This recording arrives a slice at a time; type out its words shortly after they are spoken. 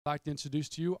I'd like to introduce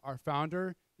to you our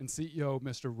founder and CEO,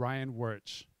 Mr. Ryan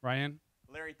Wirch. Ryan?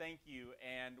 Larry, thank you,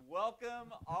 and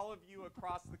welcome all of you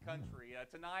across the country.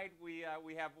 Tonight we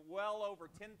have well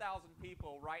over 10,000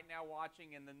 people right now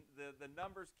watching, and the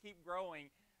numbers keep growing.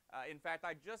 In fact,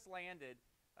 I just landed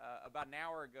about an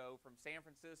hour ago from San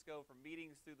Francisco from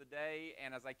meetings through the day,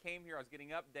 and as I came here I was getting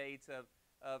updates of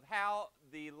how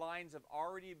the lines have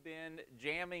already been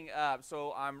jamming up.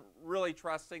 So I'm really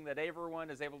trusting that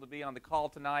everyone is able to be on the call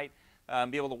tonight,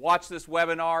 be able to watch this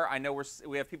webinar. I know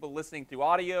we have people listening through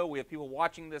audio. We have people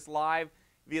watching this live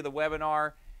via the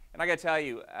webinar. And I got to tell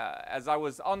you, as I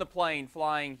was on the plane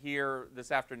flying here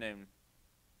this afternoon,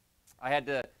 I had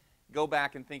to go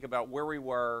back and think about where we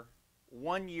were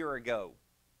 1 year ago.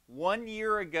 1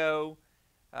 year ago,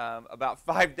 about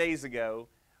 5 days ago,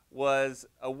 was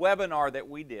a webinar that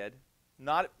we did,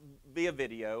 not via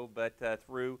video, but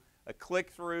through a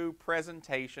click-through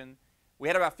presentation. We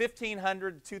had about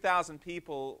 1,500 to 2,000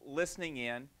 people listening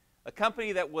in, a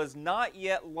company that was not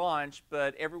yet launched,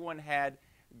 but everyone had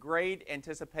great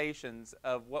anticipations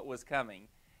of what was coming.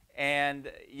 And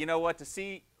you know what, to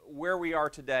see where we are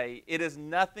today, it is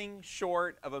nothing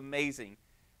short of amazing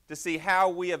to see how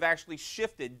we have actually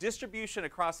shifted distribution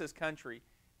across this country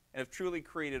and have truly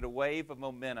created a wave of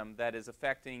momentum that is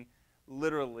affecting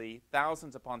literally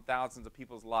thousands upon thousands of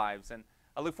people's lives. And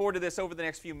I look forward to this over the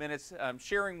next few minutes,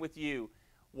 sharing with you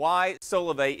why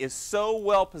Solavei is so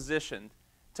well positioned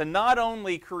to not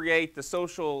only create the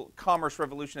social commerce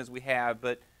revolution as we have,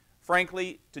 but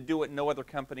frankly, to do what no other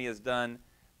company has done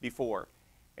before.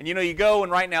 And you know, you go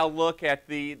and right now look at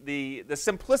the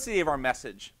simplicity of our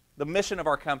message, the mission of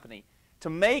our company, to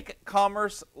make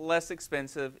commerce less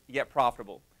expensive yet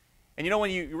profitable. And you know,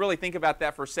 when you really think about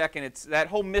that for a second, it's that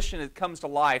whole mission that comes to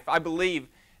life, I believe,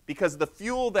 because the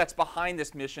fuel that's behind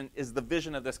this mission is the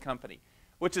vision of this company,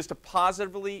 which is to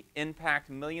positively impact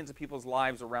millions of people's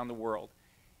lives around the world.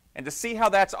 And to see how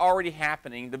that's already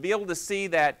happening, to be able to see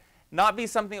that not be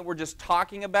something that we're just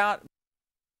talking about,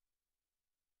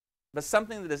 but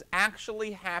something that is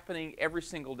actually happening every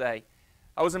single day.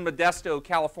 I was in Modesto,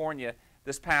 California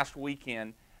this past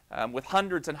weekend with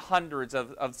hundreds and hundreds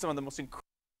of some of the most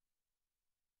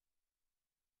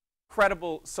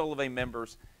incredible Solavei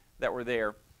members that were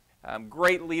there.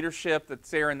 Great leadership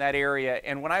that's there in that area.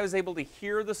 And when I was able to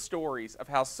hear the stories of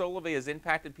how Solavei has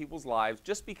impacted people's lives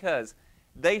just because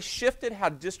they shifted how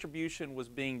distribution was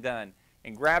being done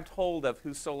and grabbed hold of who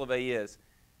Solavei is,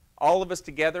 all of us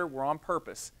together, we're on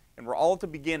purpose. And we're all at the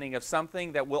beginning of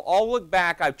something that we'll all look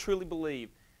back, I truly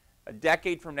believe, a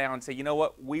decade from now and say, you know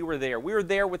what, we were there. We were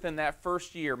there within that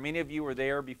first year. Many of you were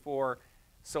there before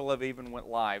Solavei even went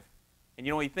live. And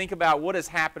you know, when you think about what has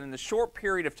happened in the short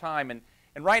period of time, and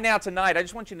right now tonight, I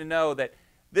just want you to know that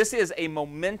this is a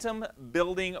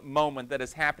momentum-building moment that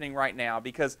is happening right now,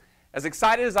 because as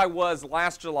excited as I was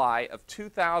last July of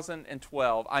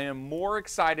 2012, I am more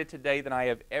excited today than I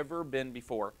have ever been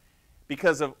before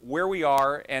because of where we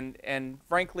are, and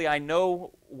frankly, I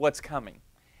know what's coming.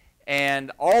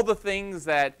 And all the things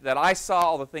that I saw,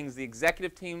 all the things the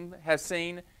executive team has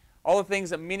seen, all the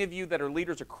things that many of you that are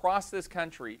leaders across this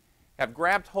country have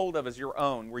grabbed hold of as your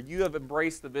own, where you have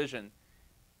embraced the vision,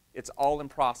 it's all in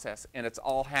process, and it's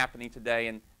all happening today.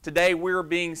 And today we're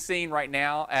being seen right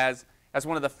now as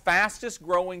one of the fastest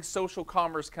growing social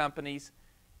commerce companies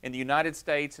in the United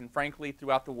States and frankly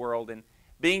throughout the world. And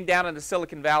being down in the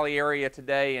Silicon Valley area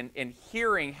today and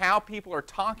hearing how people are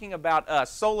talking about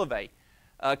us, Solavei,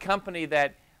 a company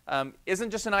that isn't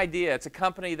just an idea, it's a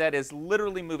company that is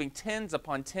literally moving tens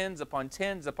upon tens upon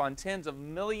tens upon tens of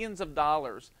millions of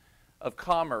dollars of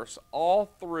commerce all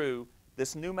through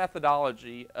this new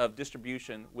methodology of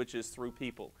distribution, which is through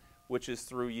people, which is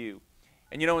through you.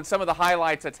 And you know, in some of the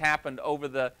highlights that's happened over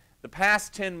the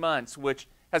past 10 months, which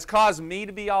has caused me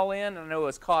to be all in, and I know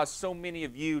has caused so many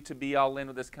of you to be all in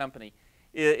with this company,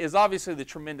 is obviously the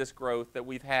tremendous growth that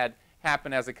we've had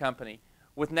happen as a company,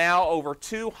 with now over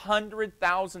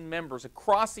 200,000 members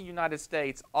across the United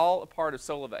States, all a part of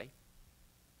Solavei.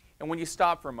 And when you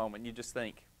stop for a moment, you just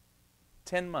think,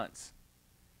 10 months.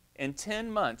 In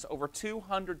 10 months, over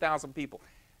 200,000 people.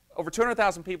 Over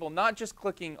 200,000 people not just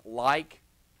clicking like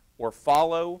or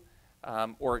follow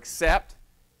or accept.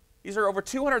 These are over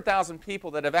 200,000 people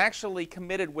that have actually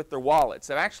committed with their wallets,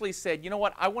 have actually said, you know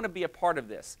what, I want to be a part of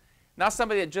this. Not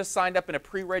somebody that just signed up in a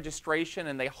pre-registration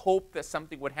and they hope that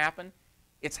something would happen.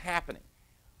 It's happening.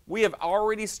 We have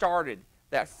already started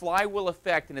that flywheel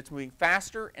effect, and it's moving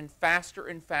faster and faster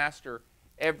and faster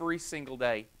every single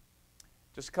day.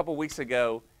 Just a couple weeks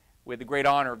ago, we had the great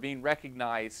honor of being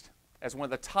recognized as one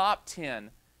of the top 10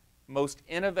 most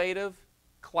innovative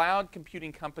cloud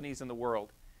computing companies in the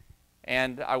world.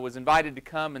 And I was invited to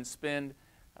come and spend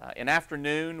an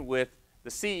afternoon with the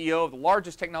CEO of the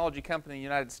largest technology company in the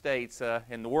United States,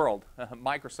 in the world,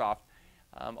 Microsoft,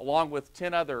 along with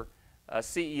 10 other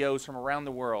CEOs from around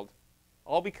the world,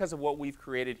 all because of what we've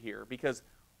created here. Because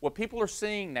what people are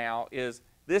seeing now is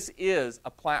this is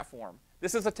a platform.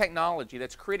 This is a technology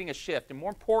that's creating a shift, and more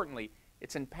importantly,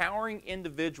 it's empowering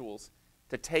individuals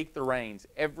to take the reins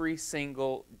every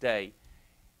single day.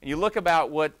 And you look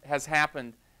about what has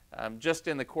happened just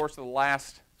in the course of the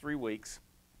last 3 weeks.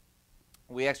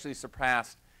 We actually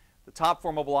surpassed the top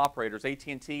 4 mobile operators,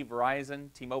 AT&T,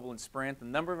 Verizon, T-Mobile, and Sprint. The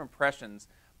number of impressions,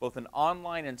 both in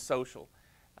online and social,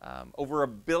 over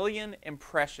 1 billion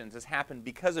impressions has happened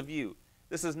because of you.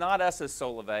 This is not us as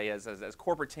Solavei, as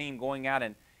corporate team going out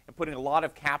and putting a lot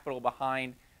of capital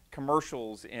behind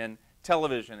commercials in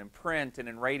television and print and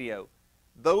in radio.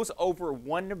 Those over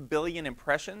 1 billion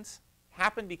impressions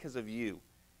happened because of you.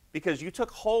 Because you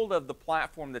took hold of the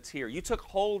platform that's here. You took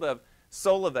hold of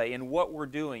Solavei and what we're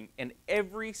doing, and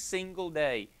every single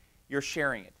day you're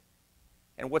sharing it.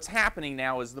 And what's happening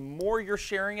now is the more you're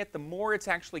sharing it, the more it's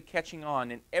actually catching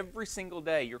on, and every single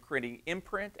day you're creating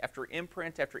imprint after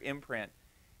imprint after imprint.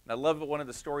 And I love one of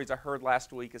the stories I heard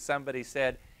last week is somebody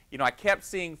said, you know, I kept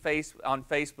seeing on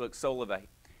Facebook Solavei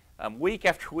week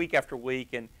after week after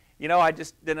week, and you know, I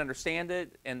just didn't understand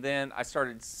it, and then I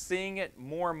started seeing it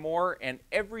more and more, and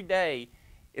every day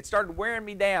it started wearing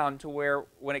me down to where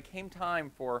when it came time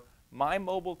for my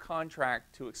mobile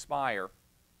contract to expire,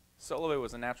 Solavei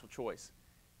was a natural choice.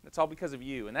 And it's all because of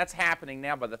you. And that's happening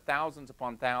now by the thousands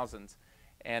upon thousands.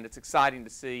 And it's exciting to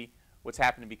see what's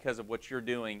happening because of what you're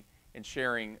doing and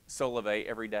sharing Solavei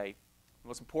every day. The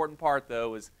most important part,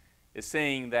 though, is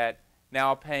seeing that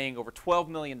now paying over $12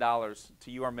 million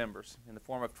to you, our members, in the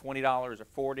form of $20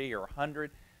 or $40 or $100.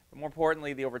 But more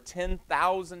importantly, the over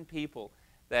 10,000 people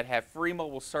that have free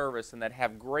mobile service and that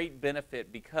have great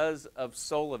benefit because of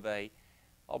Solavei,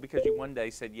 all because you one day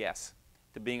said yes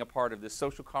to being a part of this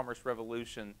social commerce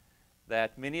revolution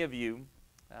that many of you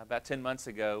about 10 months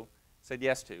ago said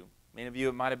yes to. Many of you,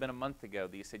 it might have been a month ago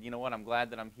that you said, you know what, I'm glad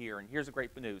that I'm here. And here's the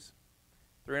great news.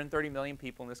 330 million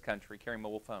people in this country carry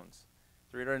mobile phones.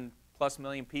 300+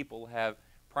 million people have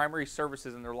primary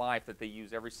services in their life that they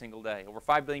use every single day. Over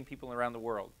 5 billion people around the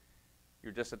world.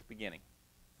 You're just at the beginning.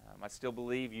 I still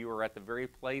believe you are at the very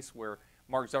place where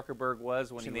Mark Zuckerberg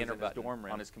was when he was in his dorm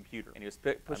room on his computer, and he was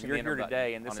pushing the enter button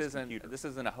today, and this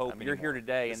isn't a hope. You're here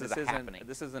today, and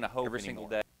this isn't a hope every single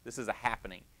day. This is a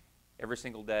happening every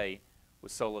single day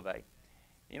with Solavei.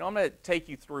 You know, I'm going to take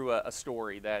you through a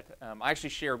story that I actually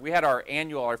shared. We had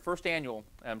our first annual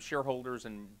shareholders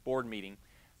and board meeting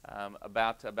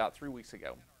about 3 weeks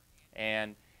ago,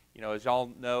 and you know, as y'all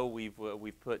know, we've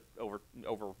put over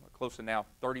close to now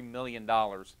 $30 million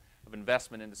of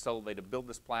investment into Solavei to build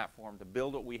this platform, to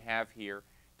build what we have here,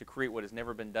 to create what has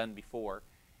never been done before.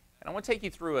 And I want to take you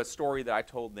through a story that I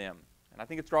told them, and I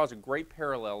think it draws a great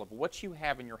parallel of what you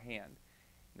have in your hand.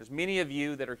 There's many of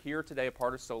you that are here today a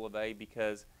part of Solavei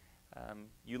because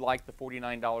you like the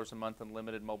 $49 a month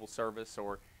unlimited mobile service,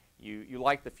 or you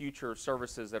like the future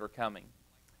services that are coming.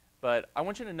 But I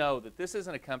want you to know that this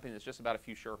isn't a company that's just about a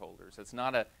few shareholders. It's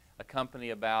not a company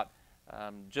about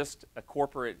just a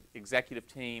corporate executive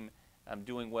team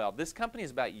doing well. This company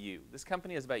is about you. This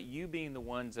company is about you being the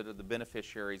ones that are the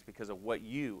beneficiaries because of what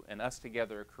you and us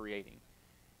together are creating.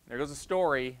 And there goes a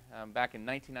story back in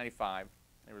 1995.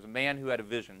 There was a man who had a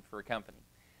vision for a company.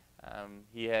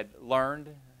 He had learned,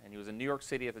 and he was in New York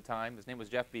City at the time. His name was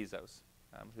Jeff Bezos,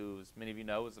 who, as many of you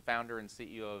know, is the founder and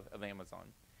CEO of Amazon.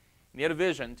 And he had a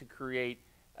vision to create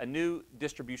a new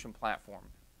distribution platform.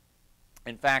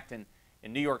 In fact, in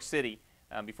New York City,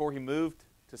 before he moved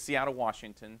to Seattle,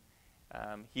 Washington,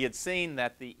 he had seen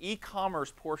that the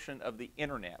e-commerce portion of the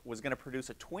internet was going to produce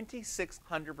a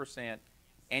 2,600%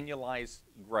 annualized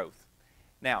growth.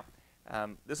 Now,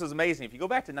 this is amazing. If you go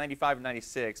back to 95 and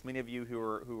 96, many of you who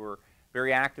were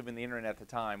very active in the internet at the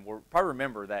time will probably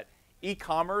remember that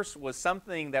e-commerce was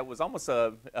something that was almost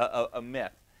a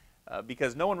myth.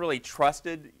 Because no one really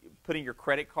trusted putting your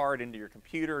credit card into your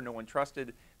computer. No one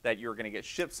trusted that you were going to get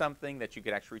shipped something, that you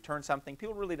could actually return something.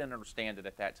 People really didn't understand it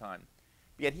at that time.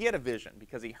 But yet he had a vision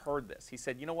because he heard this. He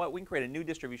said, you know what, we can create a new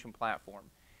distribution platform.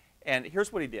 And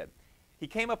here's what he did. He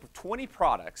came up with 20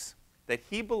 products that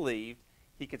he believed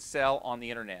he could sell on the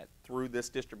internet through this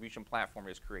distribution platform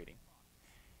he was creating.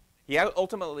 He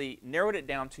ultimately narrowed it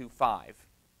down to 5,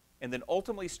 and then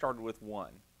ultimately started with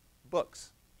 1,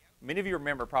 books. Many of you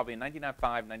remember probably in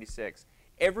 1995, 96,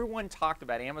 everyone talked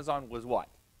about Amazon was what?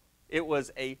 It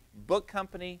was a book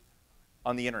company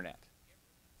on the internet.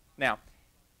 Now,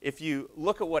 if you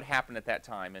look at what happened at that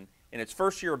time, and in its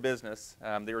first year of business,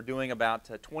 they were doing about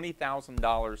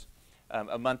 $20,000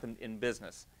 a month in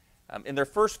business. In their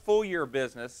first full year of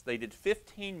business, they did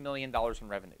 $15 million in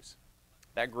revenues.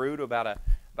 That grew to about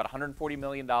 $140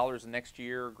 million the next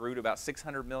year, grew to about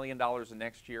 $600 million the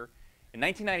next year. In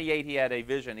 1998, he had a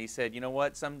vision. He said, you know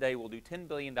what, someday we'll do $10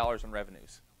 billion in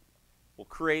revenues. We'll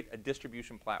create a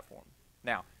distribution platform.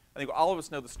 Now, I think all of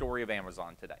us know the story of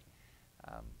Amazon today.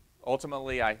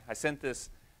 Ultimately, I sent this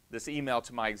email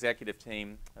to my executive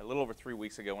team a little over 3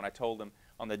 weeks ago when I told them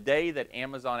on the day that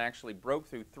Amazon actually broke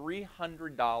through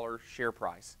 $300 share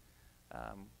price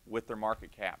with their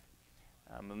market cap.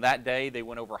 On that day, they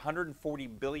went over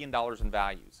 $140 billion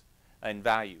in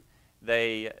value.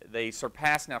 They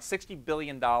surpassed now $60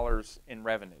 billion in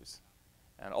revenues,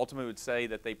 and ultimately would say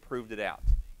that they proved it out.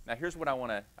 Now, here's what I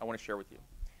want to share with you.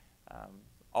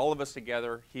 All of us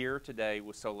together here today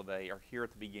with Solavei are here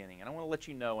at the beginning, and I want to let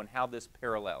you know and how this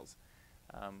parallels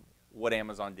what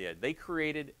Amazon did. They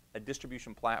created a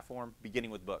distribution platform beginning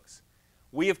with books.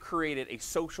 We have created a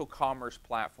social commerce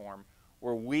platform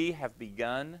where we have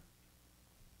begun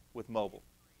with mobile.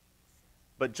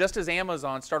 But just as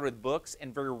Amazon started with books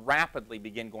and very rapidly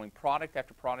began going product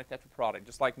after product after product,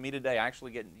 just like me today,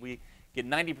 we get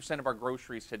 90% of our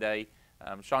groceries today.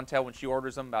 Chantel, when she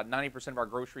orders them, about 90% of our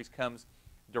groceries comes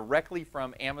directly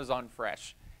from Amazon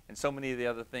Fresh and so many of the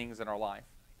other things in our life.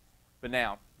 But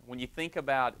now, when you think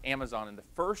about Amazon in the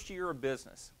first year of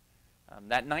business,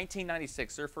 that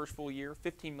 1996, their first full year,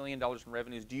 $15 million in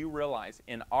revenues, do you realize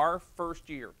in our first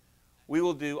year, we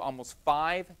will do almost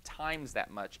 5 times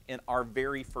that much in our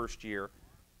very first year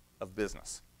of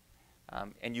business.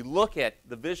 And you look at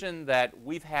the vision that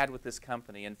we've had with this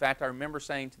company. In fact, I remember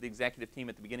saying to the executive team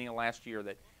at the beginning of last year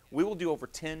that we will do over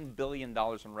 $10 billion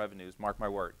in revenues, mark my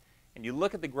word. And you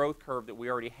look at the growth curve that we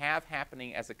already have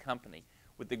happening as a company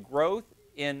with the growth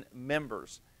in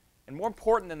members. And more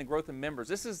important than the growth in members,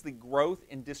 this is the growth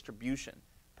in distribution,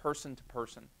 person to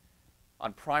person,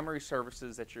 on primary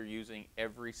services that you're using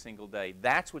every single day.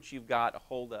 That's what you've got a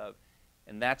hold of,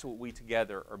 and that's what we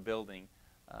together are building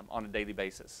on a daily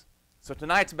basis. So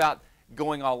tonight's about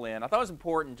going all in. I thought it was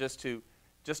important just to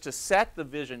set the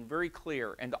vision very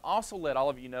clear and to also let all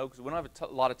of you know, because we don't have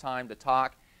a lot of time to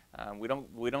talk. We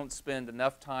don't spend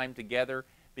enough time together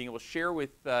being able to share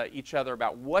with each other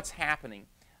about what's happening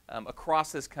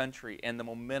across this country and the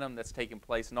momentum that's taking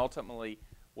place, and ultimately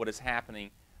what is happening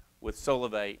with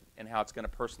Solavei and how it's going to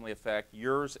personally affect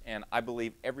yours, and I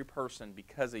believe every person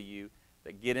because of you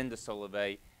that get into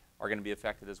Solavei are going to be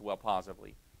affected as well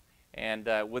positively. And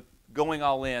with going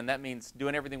all in, that means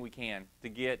doing everything we can to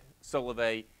get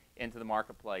Solavei into the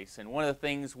marketplace. And one of the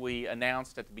things we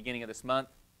announced at the beginning of this month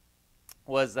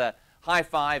was high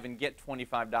five and get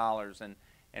 $25,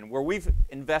 and where we've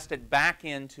invested back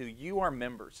into you, our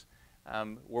members,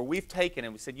 where we've taken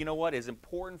and we said, you know what, it's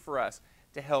important for us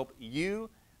to help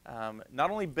you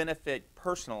not only benefit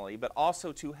personally, but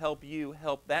also to help you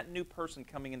help that new person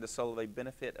coming into Solavei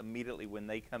benefit immediately when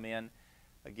they come in,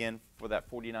 again, for that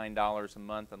 $49 a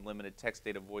month unlimited text,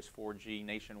 data, voice, 4G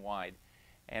nationwide.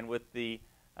 And with the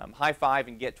high five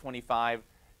and get $25,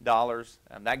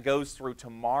 that goes through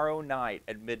tomorrow night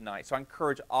at midnight. So I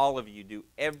encourage all of you, do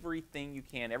everything you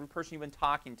can. Every person you've been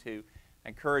talking to, I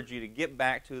encourage you to get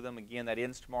back to them. Again, that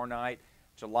ends tomorrow night,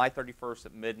 July 31st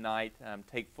at midnight.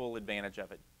 Take full advantage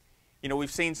of it. You know,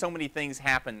 we've seen so many things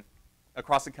happen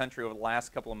across the country over the last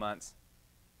couple of months,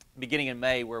 beginning in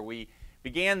May, where we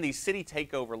began the city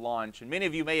takeover launch. And many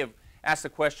of you may have asked the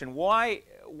question, why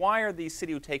are these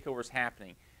city takeovers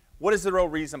happening? What is the real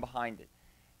reason behind it?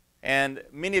 And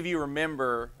many of you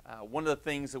remember one of the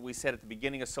things that we said at the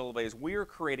beginning of Solavei is we are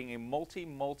creating a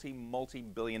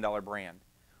multi-billion-dollar brand.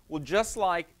 Well, just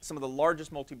like some of the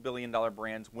largest multi-billion-dollar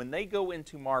brands, when they go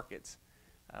into markets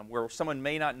where someone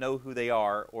may not know who they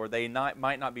are or they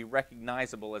might not be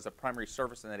recognizable as a primary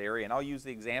service in that area, and I'll use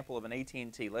the example of an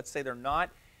AT&T. Let's say they're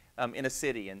not in a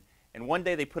city, and one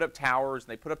day they put up towers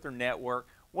and they put up their network.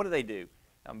 What do?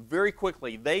 Very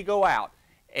quickly, they go out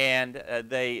and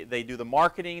they do the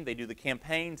marketing, they do the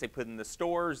campaigns, they put in the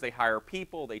stores, they hire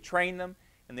people, they train them,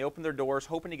 and they open their doors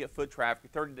hoping to get foot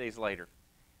traffic 30 days later.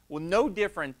 Well, no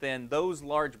different than those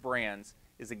large brands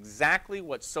is exactly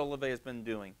what Solavei has been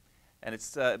doing. And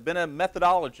it's been a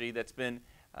methodology that's been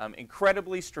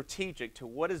incredibly strategic to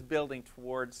what is building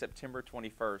toward September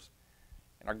 21st.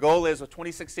 And our goal is with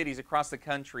 26 cities across the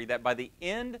country that by the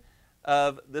end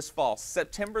of this fall,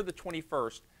 September the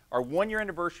 21st, our one-year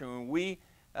anniversary when we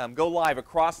go live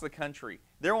across the country,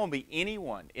 there won't be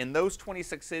anyone in those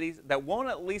 26 cities that won't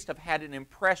at least have had an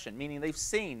impression, meaning they've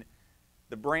seen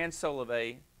the brand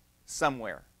Solavei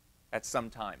somewhere at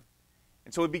some time.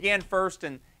 And so we began first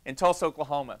in in Tulsa,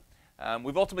 Oklahoma.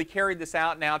 We've ultimately carried this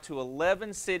out now to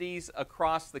 11 cities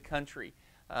across the country,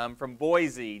 from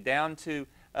Boise down to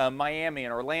Miami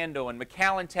and Orlando and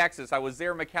McAllen, Texas. I was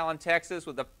there in McAllen, Texas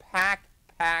with a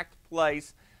packed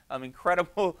place,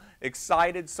 incredible,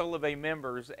 excited Solavei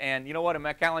members. And you know what, in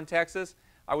McAllen, Texas,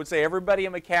 I would say everybody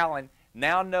in McAllen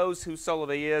now knows who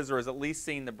Solavei is or has at least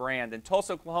seen the brand. In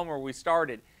Tulsa, Oklahoma, where we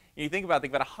started, you think about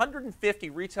 150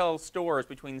 retail stores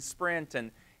between Sprint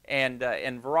and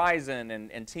Verizon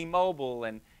and T-Mobile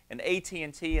and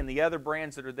AT&T and the other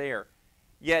brands that are there.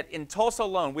 Yet in Tulsa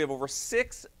alone, we have over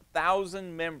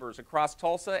 6,000 members across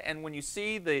Tulsa, and when you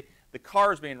see the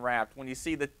cars being wrapped, when you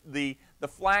see the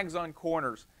flags on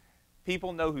corners,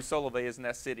 people know who Solavei is in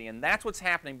that city. And that's what's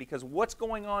happening, because what's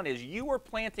going on is you are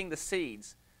planting the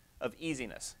seeds of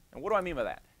easiness. And what do I mean by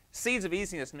that? Seeds of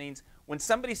easiness means when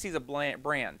somebody sees a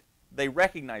brand, they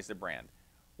recognize the brand.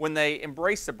 When they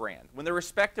embrace the brand, when they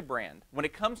respect the brand, when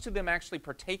it comes to them actually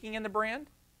partaking in the brand,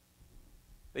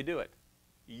 they do it.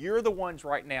 You're the ones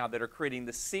right now that are creating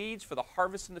the seeds for the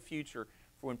harvest in the future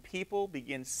for when people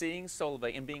begin seeing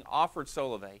Solavei and being offered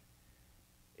Solavei.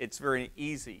 It's very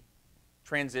easy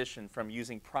transition from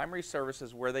using primary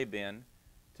services where they've been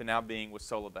to now being with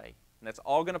Solavei. And that's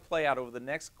all going to play out over the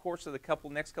next course of the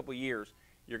next couple years.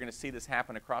 You're going to see this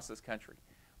happen across this country.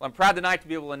 Well, I'm proud tonight to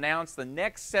be able to announce the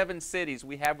next 7 cities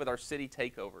we have with our city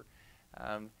takeover.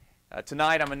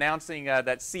 Tonight I'm announcing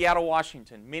that Seattle,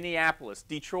 Washington, Minneapolis,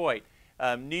 Detroit,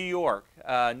 New York,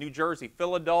 New Jersey,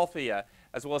 Philadelphia,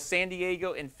 as well as San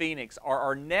Diego and Phoenix are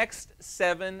our next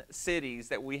 7 cities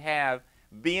that we have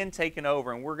being taken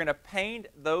over. And we're going to paint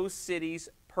those cities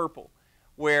purple,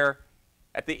 where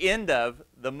at the end of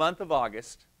the month of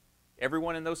August,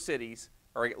 everyone in those cities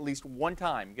are at least one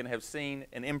time going to have seen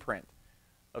an imprint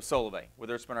of Solavei,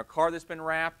 whether it's been a car that's been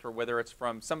wrapped or whether it's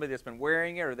from somebody that's been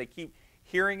wearing it or they keep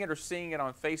hearing it or seeing it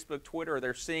on Facebook, Twitter, or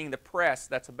they're seeing the press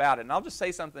that's about it. And I'll just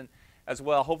say something as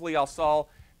well. Hopefully y'all saw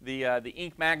the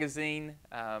Inc. magazine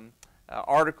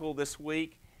article this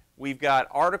week. We've got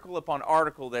article upon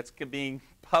article that's being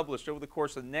published over the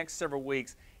course of the next several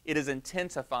weeks. It is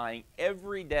intensifying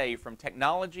every day, from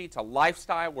technology to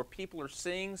lifestyle, where people are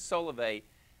seeing Solavei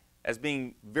as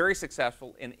being very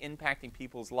successful in impacting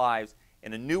people's lives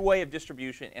in a new way of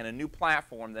distribution and a new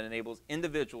platform that enables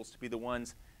individuals to be the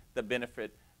ones that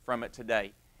benefit from it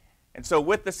today. And so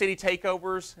with the city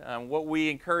takeovers, what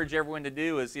we encourage everyone to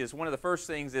do is one of the first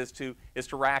things is to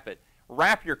wrap it.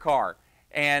 Wrap your car.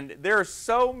 And there are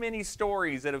so many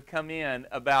stories that have come in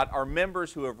about our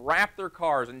members who have wrapped their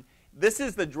cars. And this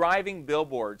is the driving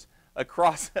billboards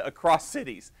across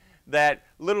cities, that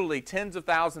literally tens of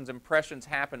thousands of impressions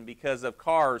happen because of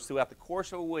cars throughout the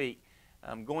course of a week,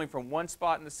 going from one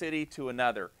spot in the city to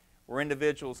another, where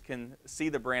individuals can see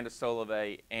the brand of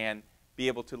Solavei and be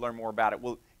able to learn more about it.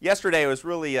 Well, yesterday it was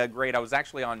really great. I was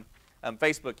actually on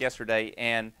Facebook yesterday,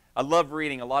 and I love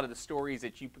reading a lot of the stories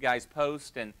that you guys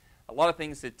post and a lot of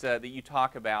things that you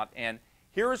talk about. And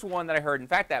here's one that I heard. In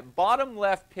fact, that bottom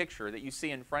left picture that you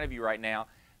see in front of you right now,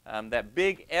 that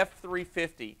big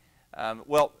F-350,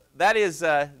 well, that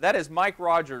is Mike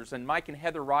Rogers and Mike and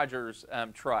Heather Rogers'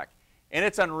 truck. And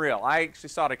it's unreal. I actually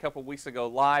saw it a couple weeks ago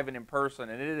live and in person,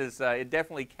 and it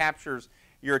definitely captures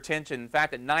your attention. In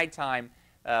fact, at nighttime,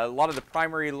 a lot of the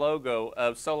primary logo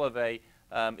of Solavei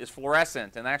is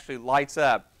fluorescent and actually lights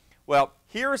up. Well,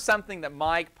 here is something that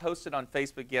Mike posted on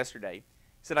Facebook yesterday. He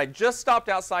said, I just stopped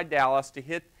outside Dallas to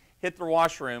hit the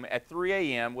washroom at 3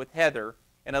 a.m. with Heather,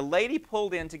 and a lady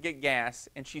pulled in to get gas,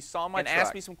 and she saw my truck.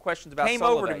 Asked me some questions about Solavei. Came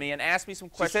over to me and asked me some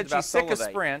questions about Solavei. She said she's sick of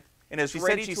Sprint and is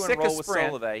ready to enroll with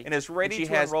Solavei. And is ready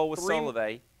to enroll with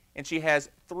Solavei. And she has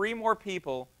 3 more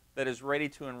people that is ready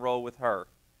to enroll with her.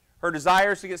 Her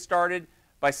desire is to get started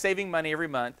by saving money every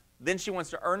month. Then she wants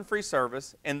to earn free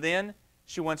service, and then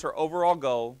she wants her overall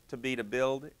goal to be to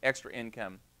build extra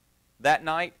income. That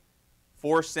night,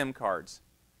 4 SIM cards.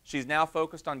 She's now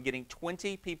focused on getting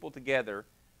 20 people together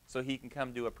so he can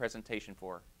come do a presentation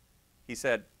for her. He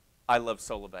said, I love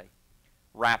Solavei.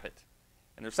 Wrap it.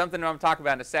 And there's something I'm going to talk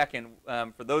about in a second.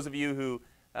 For those of you who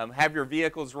have your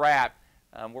vehicles wrapped,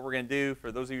 what we're going to do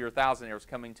for those of you who are thousandaires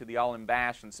coming to the All In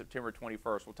Bash on September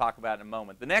 21st. We'll talk about it in a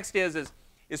moment. The next is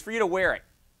for you to wear it.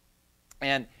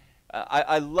 And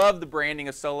I love the branding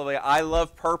of Solavei. I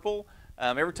love purple.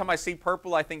 Every time I see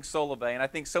purple, I think Solavei. And I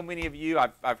think so many of you,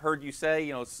 I've heard you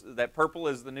say, that purple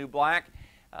is the new black.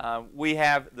 We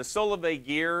have the Solavei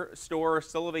Gear store,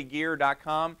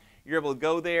 solaveigear.com. You're able to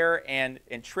go there and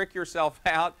trick yourself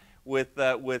out with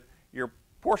your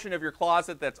portion of your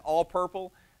closet that's all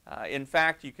purple. In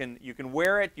fact, you can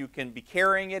wear it. You can be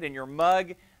carrying it in your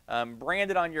mug,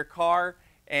 branded on your car.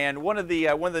 And one of the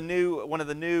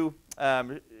new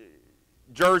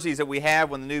jerseys that we have,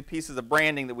 one of the new pieces of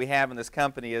branding that we have in this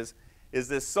company is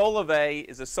this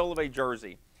Solavei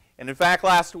jersey. And in fact,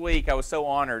 last week I was so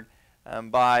honored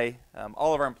by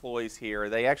all of our employees here.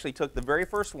 They actually took the very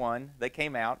first one that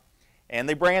came out and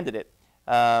they branded it.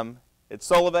 It's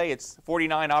Solavei. It's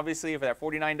 $49, obviously, for that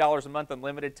 $49 a month,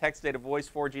 unlimited text, data, voice,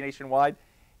 4G nationwide.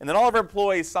 And then all of our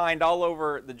employees signed all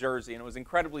over the jersey, and it was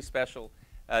incredibly special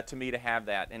to me to have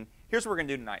that. And here's what we're going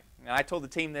to do tonight. And I told the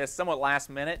team this somewhat last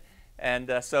minute,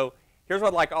 and so here's what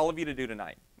I'd like all of you to do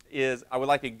tonight. I would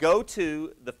like to go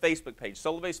to the Facebook page,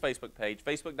 Solavei's Facebook page,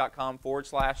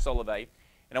 facebook.com/Solavei,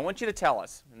 and I want you to tell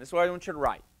us, and this is what I want you to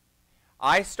write.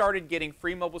 I started getting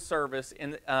free mobile service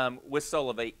with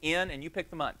Solavei and you pick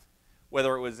the month,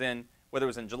 whether it was in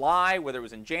July, whether it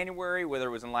was in January, whether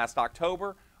it was in last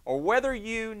October, or whether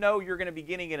you know you're going to be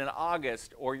getting it in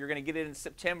August, or you're going to get it in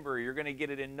September, or you're going to get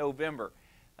it in November.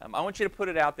 I want you to put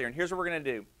it out there, and here's what we're going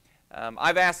to do.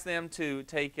 I've asked them to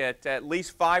take at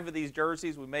least 5 of these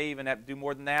jerseys. We may even have to do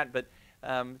more than that, but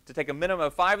to take a minimum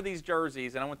of 5 of these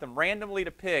jerseys, and I want them randomly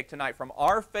to pick tonight from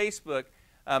our Facebook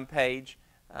page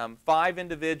 5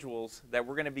 individuals that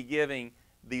we're going to be giving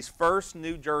these first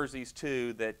new jerseys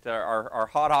to that are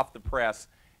hot off the press,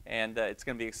 and it's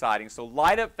going to be exciting. So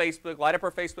light up Facebook, light up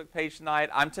our Facebook page tonight.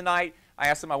 I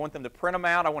asked them, I want them to print them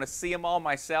out. I want to see them all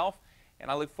myself,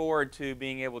 and I look forward to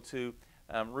being able to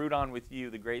root on with you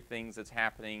the great things that's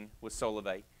happening with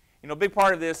Solavei. You know, a big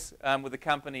part of this with the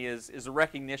company is a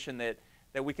recognition that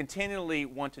we continually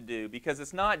want to do, because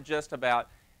it's not just about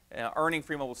earning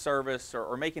free mobile service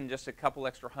or making just a couple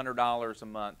extra $100 a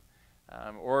month,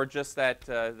 or just that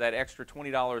extra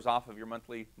 $20 off of your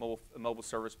monthly mobile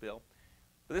service bill.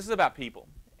 But this is about people.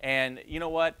 And you know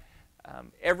what?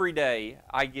 Every day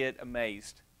I get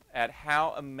amazed at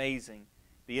how amazing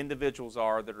the individuals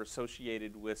are that are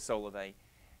associated with Solavei.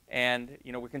 And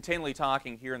you know, we're continually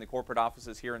talking here in the corporate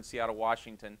offices here in Seattle,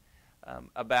 Washington,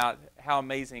 about how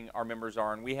amazing our members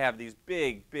are. And we have these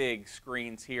big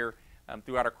screens here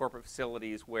throughout our corporate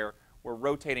facilities where we're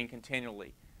rotating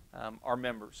continually our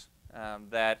members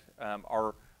that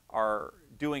are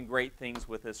doing great things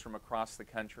with us from across the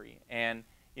country. And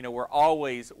you know, we're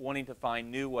always wanting to find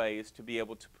new ways to be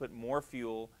able to put more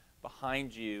fuel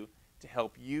behind you to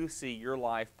help you see your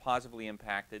life positively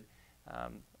impacted.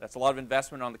 That's a lot of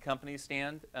investment on the company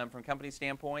from company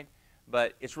standpoint,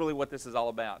 but it's really what this is all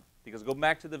about. Because go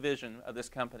back to the vision of this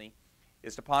company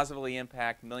is to positively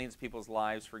impact millions of people's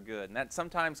lives for good. And that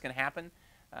sometimes can happen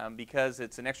because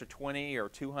it's an extra $20 or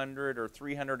 $200 or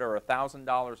 $300 or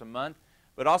 $1,000 a month,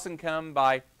 but also can come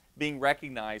by being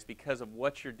recognized because of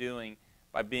what you're doing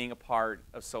by being a part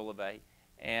of Solavei.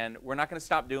 And we're not going to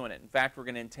stop doing it. In fact, we're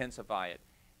going to intensify it.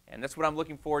 And that's what I'm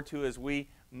looking forward to as we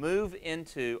move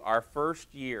into our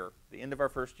first year, the end of our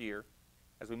first year,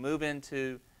 as we move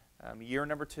into year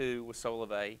number 2 with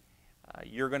Solavei.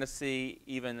 You're going to see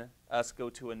even us go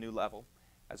to a new level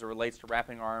as it relates to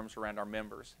wrapping our arms around our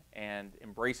members and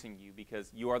embracing you,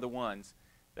 because you are the ones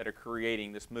that are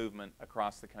creating this movement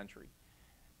across the country.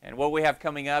 And what we have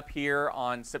coming up here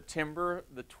on September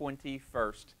the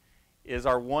 21st is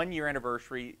our 1-year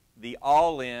anniversary, the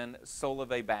All In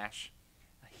Solavei Bash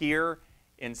here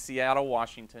in Seattle,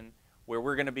 Washington, where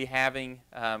we're going to be having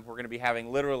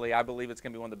literally, I believe it's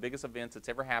going to be one of the biggest events that's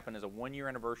ever happened as a 1-year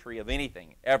anniversary of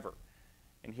anything ever.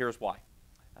 And here's why.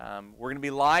 We're going to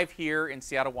be live here in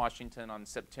Seattle, Washington on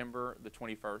September the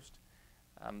 21st.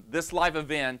 This live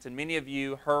event, and many of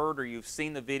you heard or you've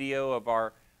seen the video of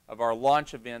our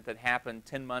launch event that happened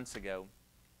 10 months ago.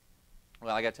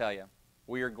 Well, I got to tell you,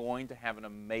 we are going to have an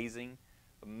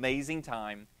amazing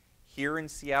time here in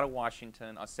Seattle,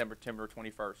 Washington on September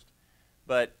 21st.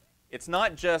 But it's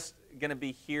not just going to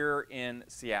be here in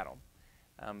Seattle,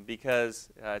 because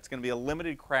it's going to be a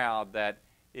limited crowd that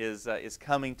is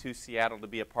coming to Seattle to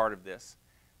be a part of this.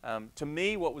 To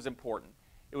me, what was important?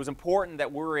 It was important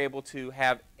that we were able to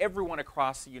have everyone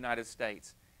across the United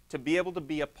States to be able to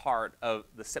be a part of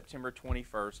the September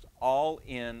 21st All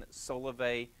In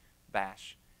Solavei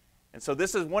Bash. And so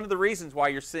this is one of the reasons why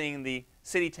you're seeing the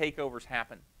city takeovers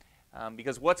happen.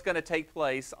 Because what's going to take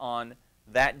place on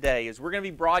that day is we're going to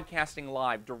be broadcasting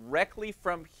live directly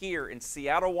from here in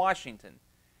Seattle, Washington,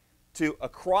 to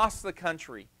across the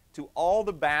country, to all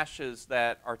the bashes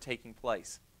that are taking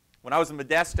place. When I was in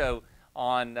Modesto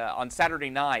on Saturday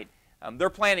night, they're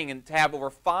planning to have over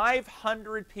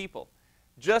 500 people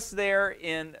just there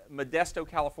in Modesto,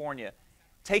 California,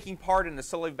 taking part in the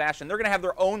Solavei Bash. And they're going to have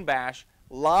their own bash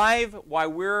live while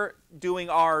we're doing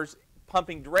ours,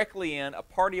 pumping directly in, a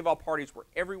party of all parties where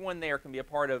everyone there can be a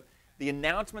part of the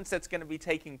announcements that's going to be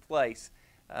taking place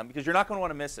because you're not going to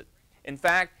want to miss it. In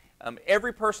fact,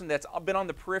 every person that's been on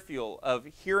the peripheral of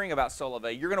hearing about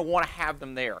Solavei, you're going to want to have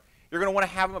them there. You're going to want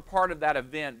to have them a part of that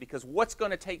event, because what's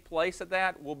going to take place at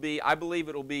that will be, I believe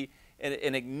it will be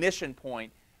an ignition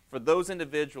point for those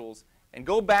individuals. And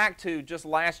go back to just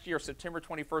last year, September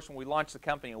 21st, when we launched the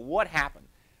company, and what happened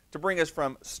to bring us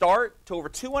from start to over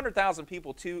 200,000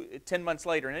 people 10 months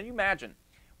later. And then you imagine,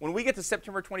 when we get to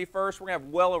September 21st, we're going to have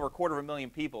well over 250,000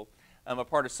 people a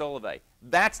part of Solavei.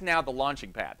 That's now the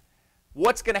launching pad.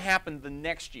 What's going to happen the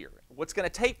next year? What's going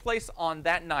to take place on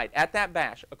that night, at that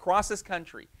bash, across this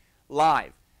country,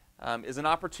 live, is an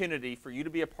opportunity for you to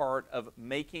be a part of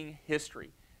making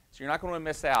history. So you're not going to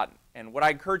miss out. And what I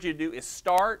encourage you to do is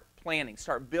start planning,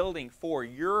 start building for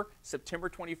your September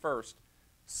 21st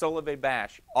Solavei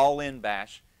Bash, all-in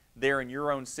bash, there in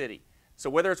your own city. So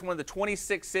whether it's one of the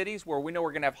 26 cities where we know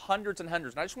we're going to have hundreds and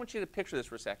hundreds, and I just want you to picture this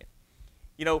for a second.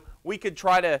 You know, we could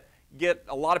try to get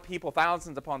a lot of people,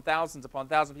 thousands upon thousands upon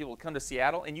thousands of people to come to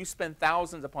Seattle, and you spend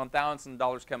thousands upon thousands of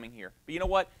dollars coming here. But you know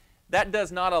what? That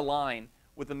does not align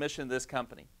with the mission of this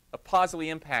company, of positively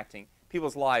impacting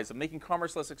people's lives, of making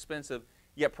commerce less expensive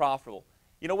yet profitable.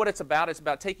 You know what it's about? It's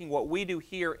about taking what we do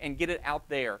here and get it out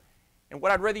there. And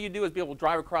what I'd rather you do is be able to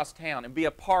drive across town and be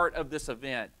a part of this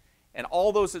event, and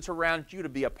all those that's around you to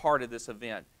be a part of this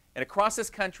event. And across this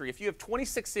country, if you have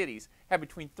 26 cities have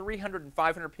between 300 and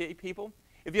 500 people,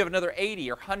 if you have another 80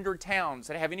 or 100 towns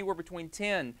that have anywhere between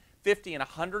 10, 50, and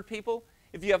 100 people,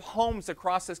 if you have homes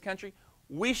across this country,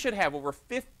 we should have over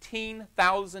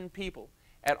 15,000 people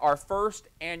at our first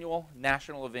annual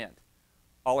national event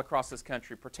all across this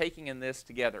country, partaking in this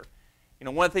together. You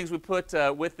know, one of the things we put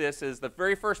with this is the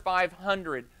very first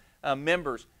 500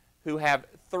 members who have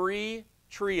 3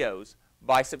 trios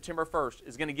by September 1st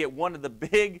is going to get one of the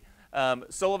big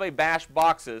Solavei Bash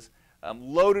boxes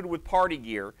loaded with party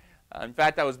gear. In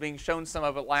fact, I was being shown some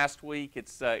of it last week.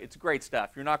 It's great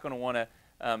stuff. You're not going to want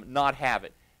to not have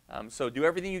it. So do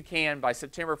everything you can by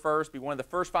September 1st. Be one of the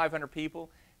first 500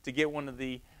 people to get one of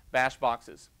the Bash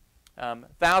boxes.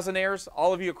 Thousandaires,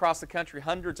 all of you across the country,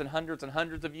 hundreds and hundreds and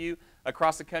hundreds of you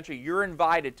across the country, you're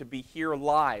invited to be here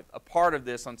live, a part of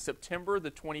this on September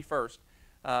the 21st.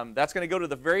 That's going to go to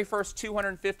the very first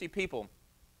 250 people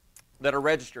that are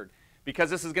registered. Because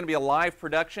this is going to be a live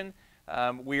production,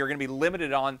 we are going to be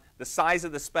limited on the size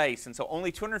of the space. And so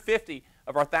only 250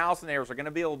 of our thousandaires are going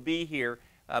to be able to be here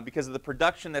because of the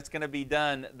production that's going to be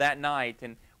done that night.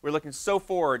 And we're looking so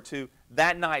forward to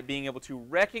that night being able to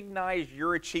recognize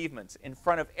your achievements in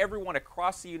front of everyone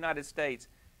across the United States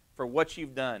for what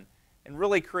you've done, and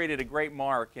really created a great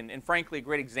mark and frankly a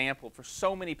great example for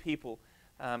so many people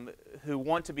who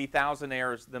want to be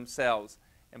thousandaires themselves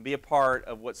and be a part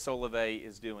of what Solavei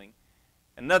is doing.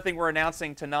 Another thing we're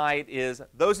announcing tonight is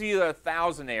those of you that are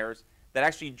thousandaires that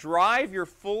actually drive your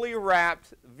fully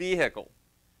wrapped vehicle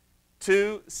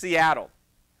to Seattle,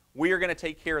 we are going to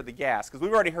take care of the gas, because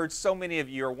we've already heard so many of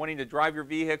you are wanting to drive your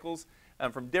vehicles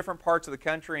from different parts of the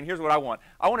country. And here's what I want.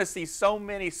 I want to see so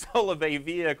many Solavei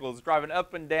vehicles driving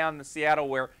up and down the Seattle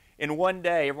where in one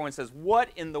day everyone says, what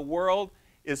in the world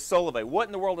is Solavei? What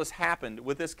in the world has happened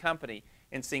with this company?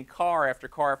 And seeing car after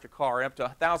car after car, up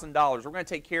to $1,000. We're going to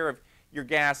take care of your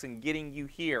gas and getting you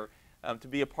here to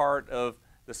be a part of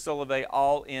the Solavei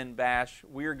All In Bash.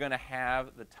 We are going to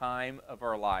have the time of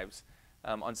our lives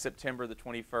on September the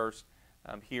 21st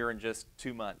here in just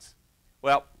 2 months.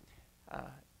 Well,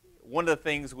 one of the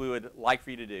things we would like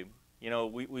for you to do, you know,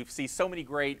 we see so many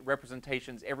great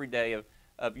representations every day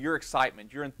of your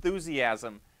excitement, your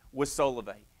enthusiasm with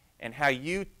Solavei, and how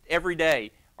you every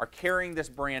day are carrying this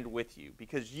brand with you,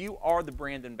 because you are the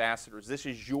brand ambassadors. This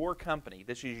is your company.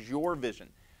 This is your vision.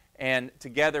 And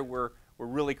together we're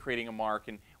really creating a mark.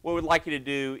 And what we'd like you to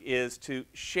do is to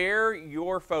share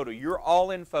your photo, your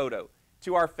all-in photo,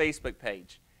 to our Facebook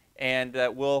page. And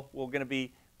we're going to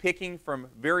be picking from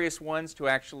various ones to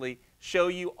actually show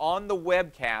you on the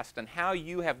webcast and how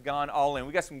you have gone all in.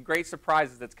 We've got some great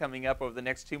surprises that's coming up over the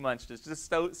next 2 months.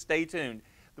 Just stay tuned.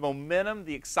 The momentum,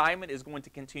 the excitement is going to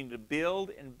continue to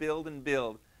build and build and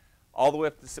build all the way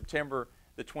up to September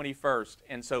the 21st.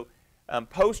 And so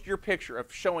post your picture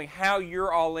of showing how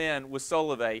you're all in with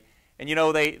Solavei. And you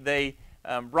know, they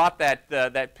brought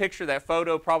that picture, that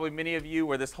photo, probably many of you,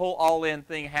 where this whole all-in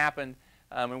thing happened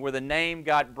and where the name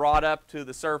got brought up to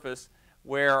the surface,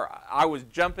 where I was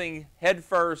jumping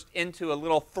headfirst into a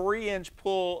little 3-inch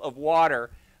pool of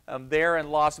water there in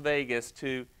Las Vegas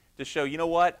to show, you know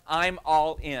what, I'm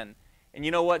all in. And you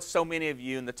know what, so many of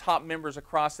you and the top members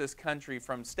across this country,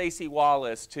 from Stacy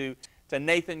Wallace to to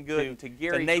Nathan Gooden, to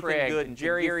Gary Craig, Gooden, to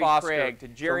Jerry Gary Foster, Craig,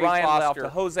 to Ryan Foster, to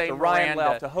Jose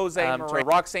Miranda, to Jose Miranda, to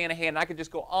Roxanne Hand. I could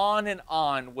just go on and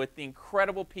on with the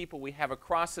incredible people we have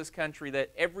across this country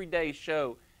that every day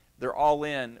show they're all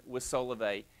in with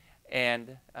Solavei.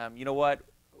 And you know what?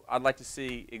 I'd like to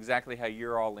see exactly how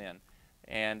you're all in.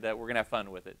 And we're going to have fun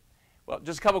with it. Well,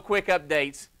 just a couple quick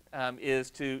updates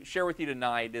is to share with you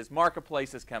tonight is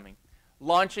Marketplace is coming.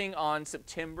 Launching on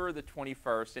September the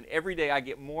 21st. And every day I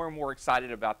get more and more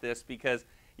excited about this because,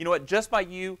 you know what, just by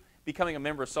you becoming a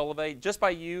member of Solavei, just by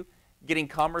you getting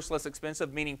commerce less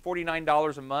expensive, meaning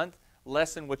 $49 a month,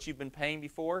 less than what you've been paying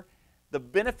before, the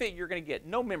benefit you're going to get,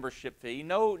 no membership fee,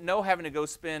 no having to go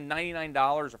spend $99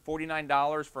 or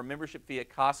 $49 for a membership fee at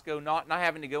Costco, not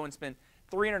having to go and spend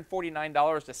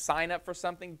 $349 to sign up for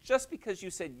something just because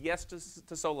you said yes to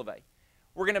Solavei.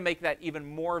 We're going to make that even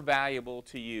more valuable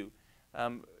to you.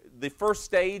 The first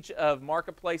stage of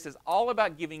Marketplace is all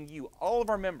about giving you, all of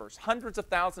our members, hundreds of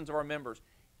thousands of our members,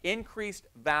 increased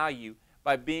value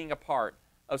by being a part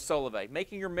of Solavei,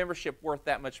 making your membership worth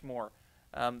that much more.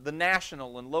 The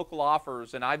national and local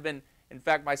offers, and I've been, in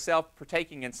fact, myself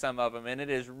partaking in some of them, and it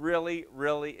is really,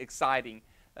 really exciting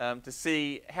to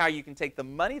see how you can take the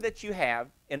money that you have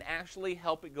and actually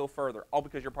help it go further, all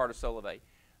because you're part of Solavei.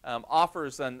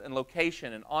 Offers and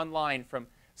location and online from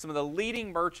some of the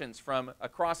leading merchants from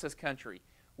across this country.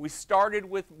 We started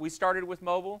with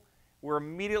mobile. We're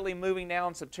immediately moving now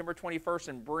on September 21st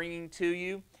and bringing to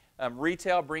you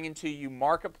retail, bringing to you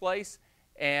Marketplace.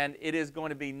 And it is going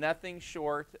to be nothing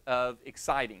short of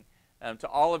exciting to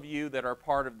all of you that are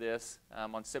part of this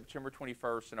on September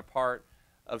 21st and a part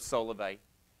of Solavei.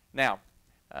 Now,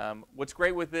 what's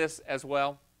great with this as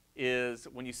well is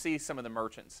when you see some of the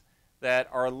merchants that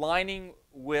are aligning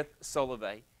with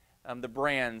Solavei, the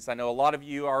brands. I know a lot of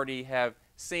you already have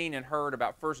seen and heard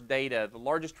about First Data, the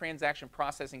largest transaction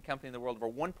processing company in the world,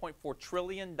 over $1.4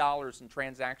 trillion in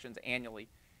transactions annually,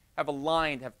 have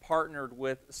aligned, have partnered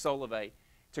with Solavei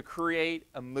to create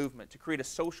a movement, to create a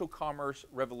social commerce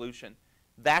revolution.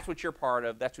 That's what you're part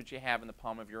of. That's what you have in the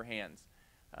palm of your hands.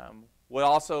 What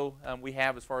also we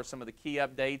have as far as some of the key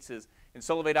updates is in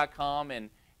Solavei.com and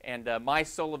My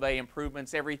Solavei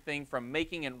improvements, everything from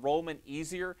making enrollment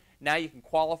easier. Now you can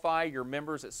qualify your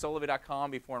members at Solavei.com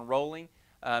before enrolling.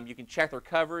 You can check their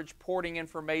coverage, porting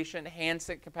information,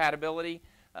 handset compatibility.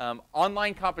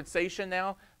 Online compensation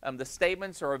now. The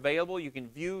statements are available. You can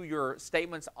view your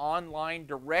statements online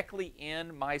directly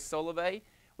in My Solavei.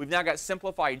 We've now got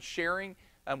simplified sharing.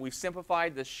 We've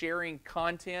simplified the sharing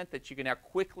content that you can now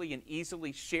quickly and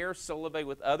easily share Solavei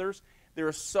with others. There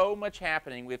is so much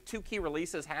happening. We have 2 key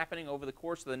releases happening over the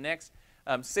course of the next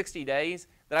 60 days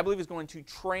that I believe is going to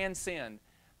transcend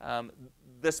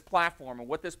this platform and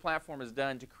what this platform has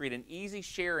done to create an easy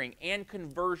sharing and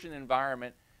conversion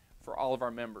environment for all of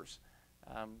our members.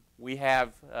 We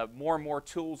have more and more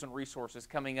tools and resources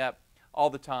coming up all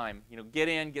the time. You know, get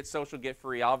in, get social, get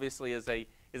free. Obviously, is a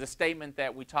statement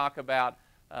that we talk about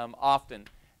often.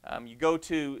 You go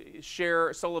to Share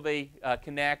Solavei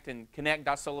Connect and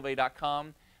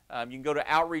connect.solavei.com. You can go to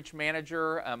Outreach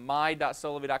Manager,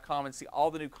 my.solavei.com, and see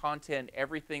all the new content,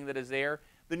 everything that is there.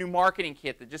 The new marketing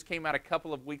kit that just came out a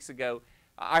couple of weeks ago.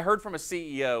 I heard from a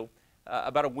CEO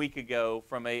about a week ago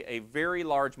from a very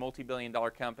large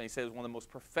multi-billion-dollar company. He said it was one of the most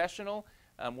professional,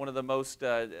 one of the most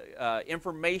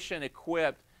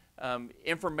information-equipped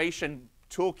information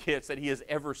toolkits that he has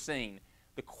ever seen.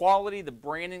 The quality, the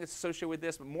branding that's associated with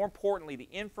this, but more importantly, the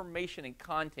information and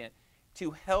content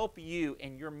to help you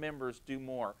and your members do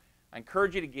more. I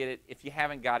encourage you to get it if you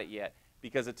haven't got it yet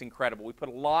because it's incredible. We put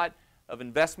a lot of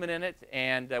investment in it,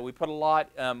 and we put a lot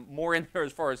more in there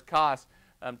as far as cost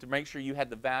to make sure you had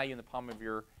the value in the palm of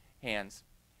your hands.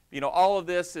 You know, all of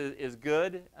this is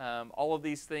good. All of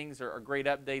these things are great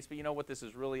updates, but you know what this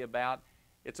is really about?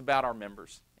 It's about our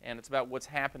members, and it's about what's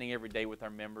happening every day with our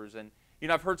members. And you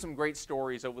know, I've heard some great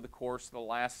stories over the course of the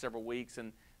last several weeks,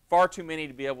 and far too many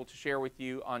to be able to share with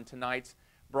you on tonight's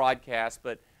broadcast.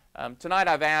 But tonight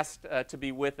I've asked to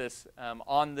be with us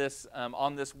on this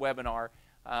webinar.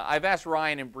 I've asked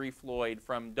Ryan and Bree Floyd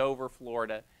from Dover,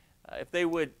 Florida, if they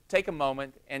would take a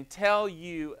moment and tell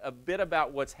you a bit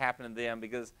about what's happened to them,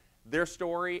 because their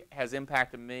story has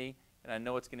impacted me, and I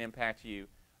know it's going to impact you.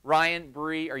 Ryan,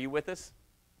 Bree, are you with us?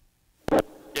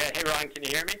 Yeah, hey Ryan, can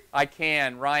you hear me? I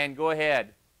can. Ryan, go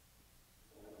ahead.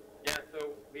 Yeah, so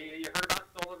we heard about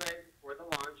Solavei for the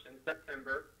launch in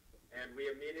September, and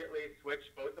we immediately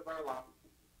switched both of our lines.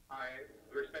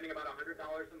 We were spending about $100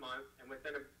 a month, and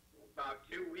within about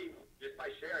 2 weeks, just by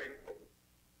sharing,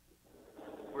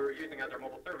 we were using as our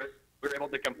mobile service, we were able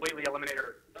to completely eliminate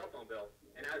our cell phone bill.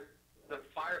 And as the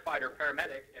firefighter,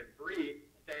 paramedic, and Bree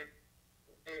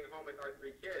staying home with our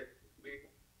 3 kids, we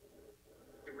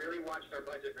really watched our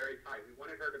budget very tight. We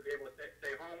wanted her to be able to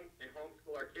stay home and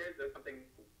homeschool our kids. That's something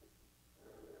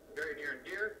very near and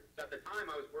dear. So at the time,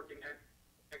 I was working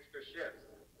extra shifts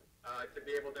to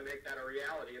be able to make that a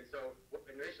reality. And so what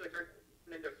initially turned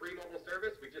into free mobile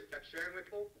service, we just kept sharing with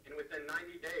people, and within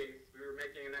 90 days, we were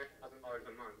making an extra $1,000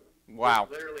 a month. Wow.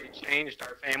 It literally changed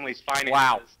our family's finances.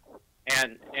 Wow.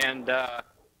 And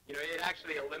you know, it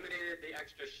actually eliminated the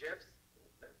extra shifts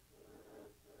that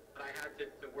I had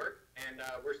to work, and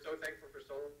we're so thankful for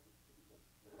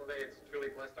Solavei. It's truly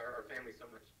blessed our family so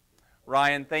much.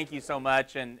 Ryan, thank you so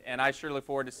much, and I sure look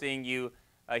forward to seeing you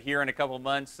here in a couple of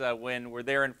months when we're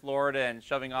there in Florida and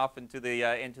shoving off into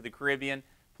the Caribbean.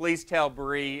 Please tell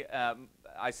Bree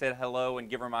I said hello and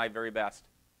give her my very best.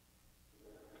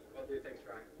 Well, do. Thanks,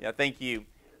 Ryan. Yeah, thank you.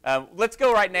 Let's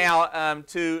go right now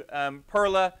to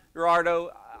Perla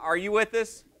Gerardo. Are you with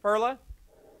us, Perla?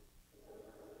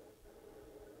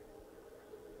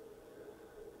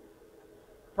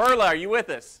 Perla, are you with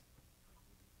us?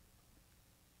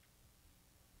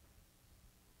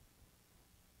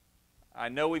 I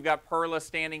know we've got Perla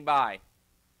standing by.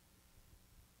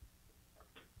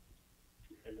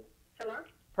 Hello?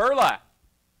 Perla.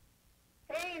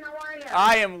 Hey, how are you?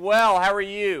 I am well. How are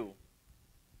you?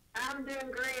 I'm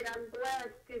doing great. I'm blessed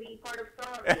to be part of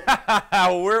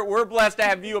Solavei. We're blessed to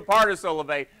have you a part of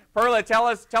Solavei. Perla, tell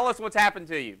us what's happened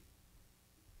to you.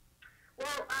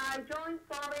 Well, I joined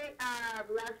Solavei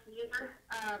last year.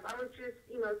 I was just,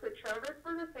 switch over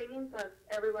for the savings as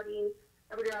everybody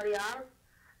else.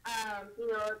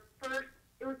 First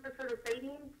it was just for the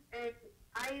savings, and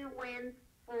I went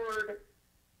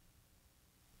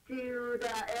to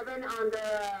the event on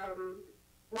the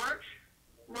March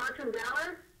in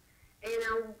Dallas, and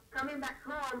I'm coming back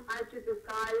home. I just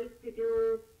decided to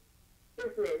do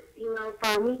business,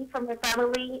 for me, for my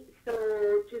family.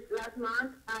 So just last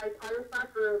month, I qualified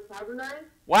for $1,000.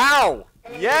 Wow!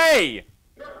 Yay!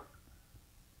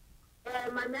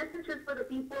 And my message is for the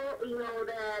people,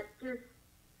 that just,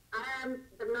 I am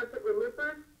the diagnostic with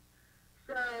lupus.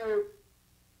 So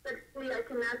basically, I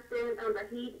cannot stand on the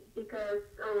heat because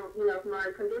of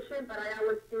my condition, but I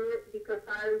always do it because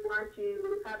I want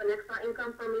to have an extra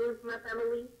income for me and for my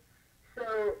family. So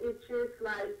it's just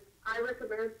like I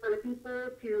recommend for the people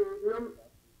to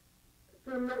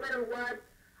no matter what,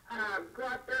 go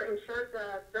out there and share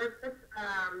the service,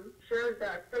 share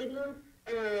the savings,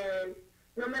 and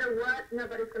no matter what,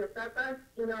 nobody's going to stop us.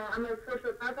 I'm a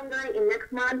social passenger, and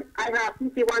next month I have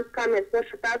PC1 come as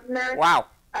social passenger. Wow.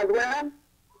 As well.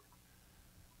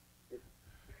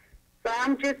 So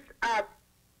I'm just, I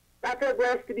feel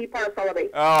blessed to be part of Solavei.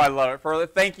 Oh, I love it. Perla,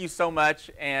 thank you so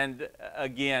much. And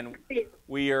again,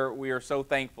 we are so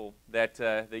thankful that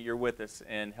you're with us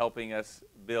and helping us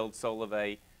build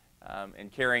Solavei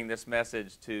and carrying this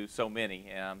message to so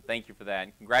many. Thank you for that.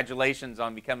 And congratulations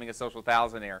on becoming a social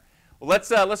thousandaire. Well,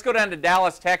 let's go down to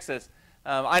Dallas, Texas.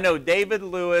 I know David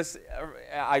Lewis.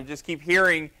 I just keep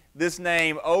hearing this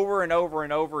name over and over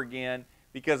and over again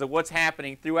because of what's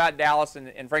happening throughout Dallas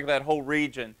and frankly that whole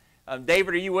region.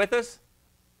 David, are you with us?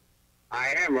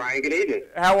 I am, Ryan. Good evening.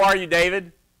 How are you,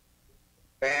 David?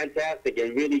 Fantastic,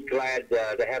 and really glad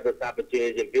to have this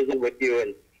opportunity to visit with you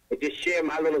and just share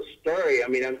my little story. I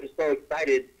mean, I'm just so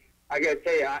excited. I got to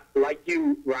tell you, like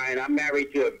you, Ryan, I'm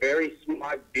married to a very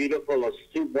smart, beautiful,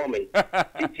 astute woman.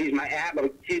 She's my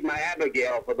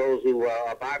Abigail for those who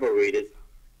are Bible readers.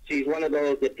 She's one of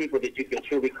those people that you can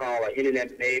truly call an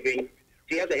internet maven.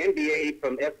 She has an MBA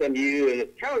from SMU and is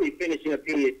currently finishing a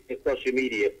PhD in social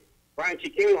media. Ryan, she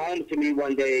came home to me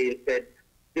one day and said,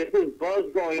 "There's this buzz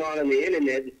going on the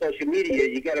internet and social media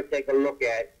you got to take a look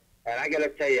at." And I got to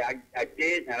tell you, I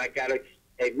did, and I got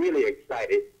really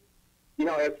excited.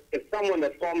 As someone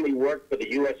that formerly worked for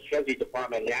the U.S. Treasury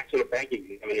Department National Banking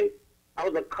Examiner, I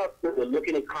was accustomed to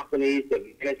looking at companies,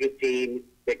 the management team,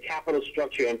 their capital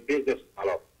structure, and business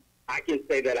model. I can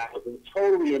say that I was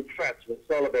totally impressed with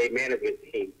Solavei management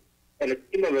team. And the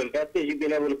team of investors you've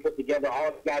been able to put together,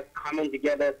 all the guys coming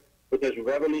together with this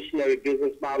revolutionary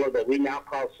business model that we now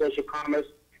call social commerce.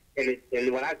 And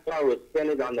when I saw it was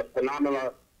centered on the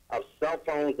phenomena of cell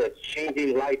phones that's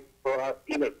changing life for us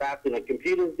even faster than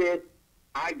computers did,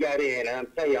 I got in. And I'm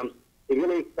telling you, I'm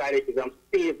really excited because I'm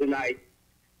seeing it tonight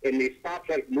in the Star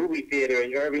Trek movie theater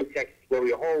in Irving, Texas, where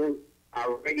we hold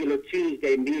our regular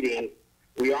Tuesday meeting.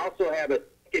 We also have a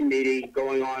second meeting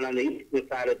going on the eastern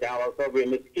side of Dallas over in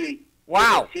Mesquite.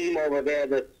 Wow. There's a team over there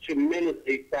that's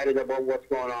tremendously excited about what's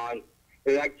going on.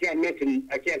 And I can't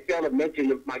fail to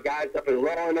mention my guys up in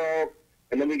Roanoke,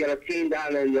 and then we got a team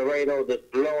down in Laredo that's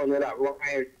blowing it up.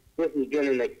 Ryan, this has been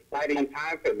an exciting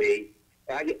time for me.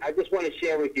 I just want to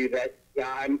share with you that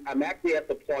I'm actually at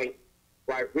the point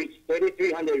where I've reached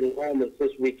 3,300 enrollments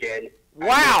this weekend.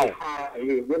 Wow! And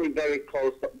we're really very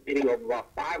close to getting over about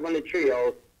 500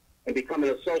 trios and becoming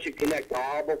a social connector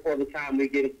all before the time we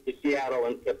get to Seattle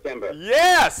in September.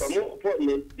 Yes! So more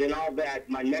important than all that,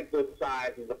 my network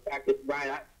size is the fact that,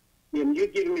 Brian,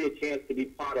 you've given me a chance to be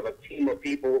part of a team of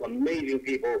people, amazing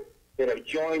people, that have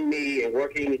joined me in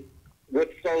working with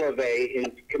Solavei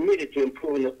and committed to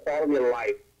improving the quality of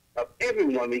life of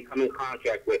everyone we come in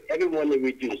contact with, everyone that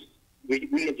we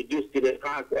introduce to this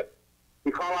concept.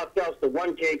 We call ourselves the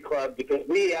 1K Club because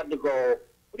we have the goal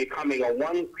of becoming a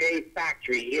 1K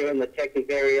factory here in the Texas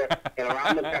area and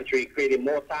around the country, creating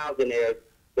more thousandaires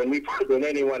than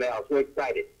anyone else. We're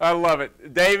excited. I love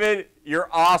it. David, you're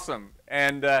awesome.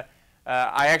 And I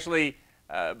actually,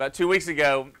 about 2 weeks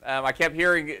ago, I kept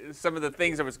hearing some of the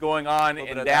things that was going on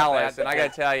in Dallas, and I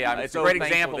got to tell you, it's a great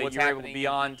example of what's happening be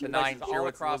on tonight and share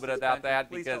with us a little bit about that,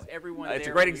 because it's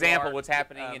a great example of what's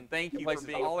happening, and thank you for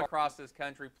being all across this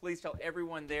country. Please tell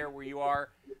everyone there where you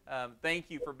are. Thank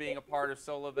you for being a part of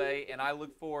Solavei, and I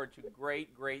look forward to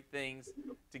great, great things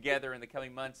together in the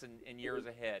coming months and years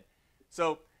ahead.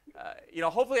 So,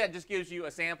 hopefully that just gives you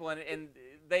a sample, and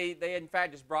they in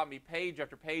fact just brought me page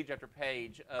after page after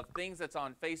page of things that's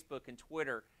on Facebook and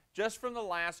Twitter just from the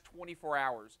last 24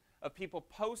 hours of people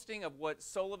posting of what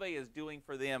Solavei is doing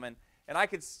for them. And I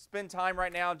could spend time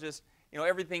right now just,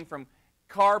 everything from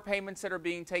car payments that are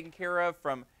being taken care of,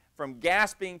 from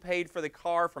gas being paid for the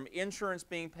car, from insurance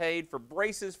being paid, for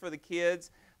braces for the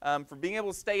kids, for being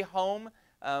able to stay home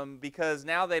because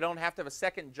now they don't have to have a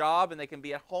second job and they can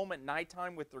be at home at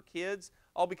nighttime with their kids,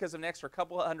 all because of an extra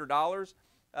couple of $100s.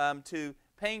 To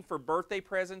paying for birthday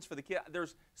presents for the kids.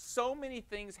 There's so many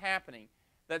things happening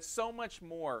that's so much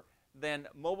more than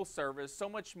mobile service, so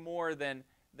much more than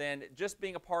just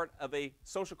being a part of a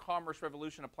social commerce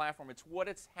revolution, a platform. It's what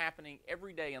it's happening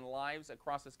every day in lives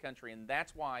across this country, and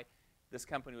that's why this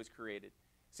company was created.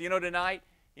 So, tonight,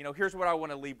 here's what I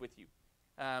want to leave with you.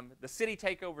 The city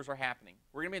takeovers are happening.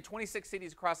 We're going to be in 26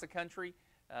 cities across the country.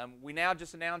 We now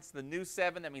just announced the new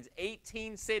 7. That means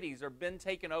 18 cities have been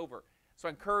taken over. So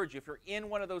I encourage you, if you're in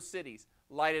one of those cities,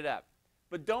 light it up.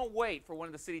 But don't wait for one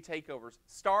of the city takeovers.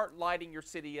 Start lighting your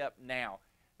city up now.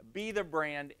 Be the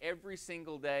brand every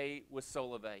single day with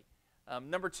Solavei.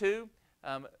 Number 2,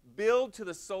 build to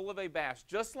the Solavei Bash,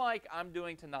 just like I'm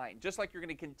doing tonight. Just like you're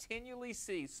going to continually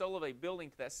see Solavei building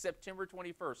to that September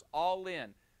 21st, all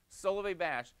in, Solavei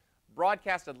Bash,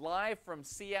 broadcasted live from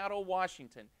Seattle,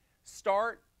 Washington.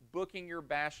 Start booking your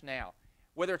bash now.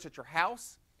 Whether it's at your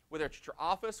house, whether it's at your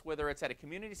office, whether it's at a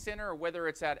community center, or whether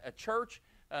it's at a church,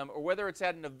 or whether it's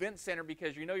at an event center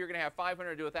because you're going to have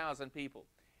 500 to 1,000 people.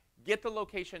 Get the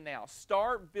location now.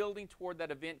 Start building toward that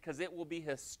event because it will be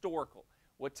historical,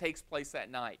 what takes place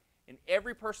that night. And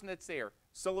every person that's there,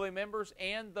 Solavei members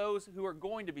and those who are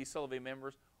going to be Solavei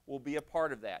members, will be a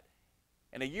part of that.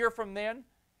 And a year from then,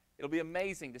 it'll be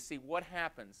amazing to see what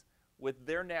happens with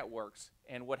their networks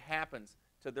and what happens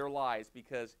to their lives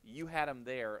because you had them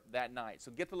there that night. So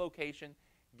get the location,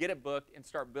 get it booked, and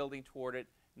start building toward it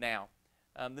now.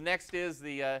 The next is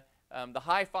the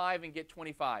high 5 and get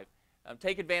 25.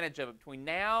 Take advantage of it. Between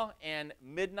now and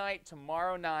midnight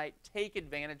tomorrow night, take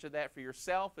advantage of that for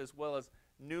yourself as well as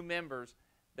new members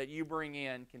that you bring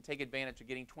in can take advantage of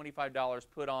getting $25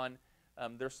 put on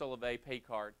their Solavei pay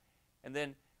card. And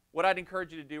then what I'd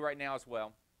encourage you to do right now as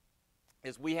well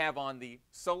is we have on the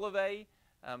Solavei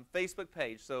Facebook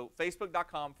page, so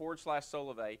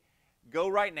facebook.com/Solavei. Go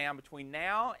right now. Between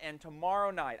now and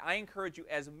tomorrow night, I encourage you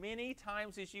as many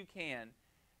times as you can,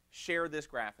 share this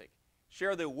graphic.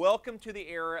 Share the welcome to the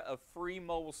era of free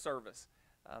mobile service.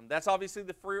 That's obviously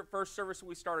the first service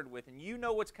we started with, and you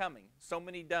know what's coming. So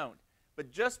many don't. But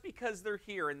just because they're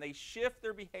here and they shift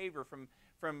their behavior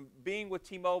from being with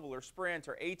T-Mobile or Sprint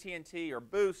or AT&T or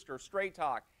Boost or Straight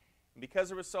Talk, and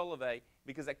because of a Solavei,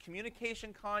 because that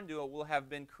communication conduit will have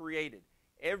been created.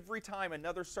 Every time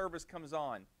another service comes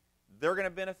on, they're going to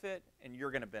benefit and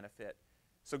you're going to benefit.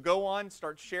 So go on,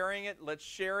 start sharing it. Let's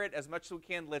share it as much as we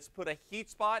can. Let's put a heat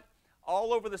spot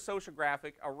all over the social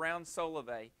graphic around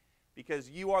Solavei because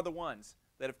you are the ones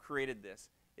that have created this.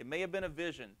 It may have been a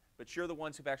vision, but you're the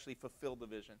ones who've actually fulfilled the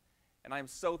vision. And I am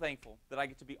so thankful that I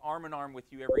get to be arm in arm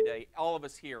with you every day, all of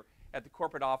us here at the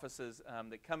corporate offices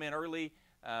that come in early,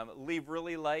 leave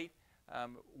really late.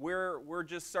 We're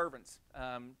just servants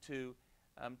to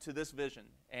this vision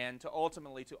and to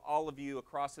ultimately to all of you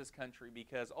across this country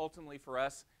because ultimately for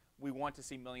us, we want to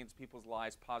see millions of people's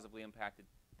lives positively impacted.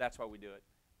 That's why we do it.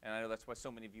 And I know that's why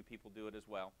so many of you people do it as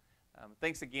well.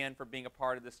 Thanks again for being a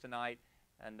part of this tonight.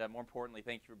 And more importantly,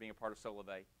 thank you for being a part of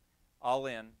Solavei All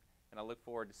In, and I look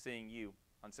forward to seeing you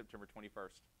on September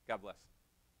 21st. God bless.